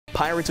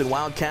Pirates and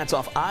Wildcats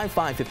off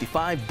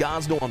I-555,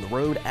 Gosnell on the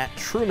road at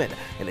Trumann.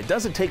 And it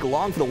doesn't take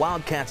long for the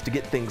Wildcats to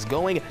get things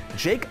going.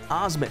 Jake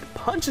Osmond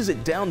punches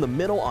it down the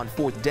middle on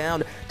 4th down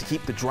to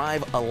keep the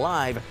drive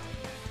alive.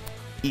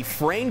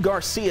 Efrain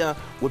Garcia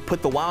would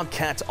put the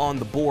Wildcats on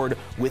the board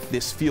with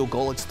this field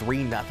goal. It's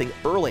 3-0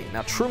 early.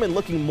 Now Trumann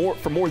looking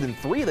for more than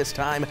 3 this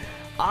time.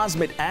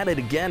 Osmond at it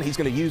again. He's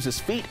going to use his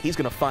feet. He's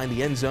going to find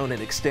the end zone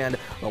and extend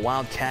the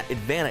Wildcat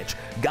advantage.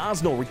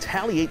 Gosnell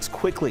retaliates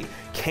quickly.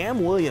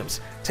 Cam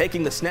Williams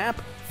taking the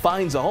snap,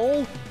 finds a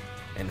hole,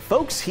 and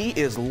folks, he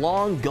is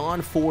long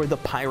gone for the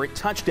Pirate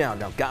touchdown.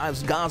 Now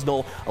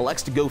Gosnell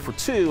elects to go for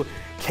 2.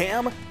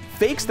 Cam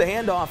fakes the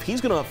handoff.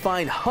 He's going to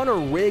find Hunter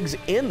Riggs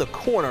in the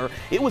corner.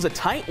 It was a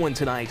tight one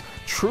tonight.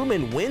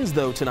 Trumann wins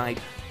though tonight,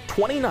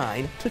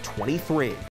 29-23.